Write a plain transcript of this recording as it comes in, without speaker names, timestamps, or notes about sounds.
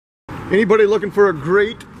Anybody looking for a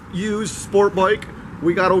great used sport bike?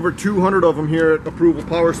 We got over 200 of them here at Approval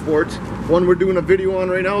Power Sports. One we're doing a video on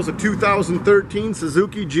right now is a 2013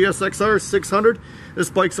 Suzuki GSX R600. This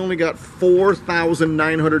bike's only got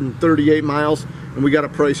 4,938 miles, and we got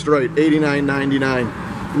it priced right,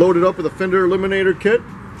 $89.99. Loaded up with a fender eliminator kit.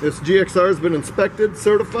 This GXR has been inspected,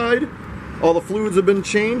 certified. All the fluids have been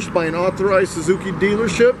changed by an authorized Suzuki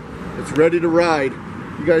dealership. It's ready to ride.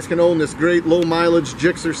 You guys can own this great low mileage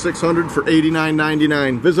GXR 600 for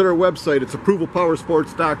 $89.99. Visit our website, it's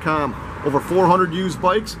approvalpowersports.com. Over 400 used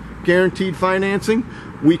bikes, guaranteed financing.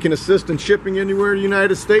 We can assist in shipping anywhere in the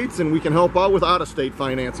United States, and we can help out with out-of-state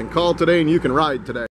financing. Call today and you can ride today.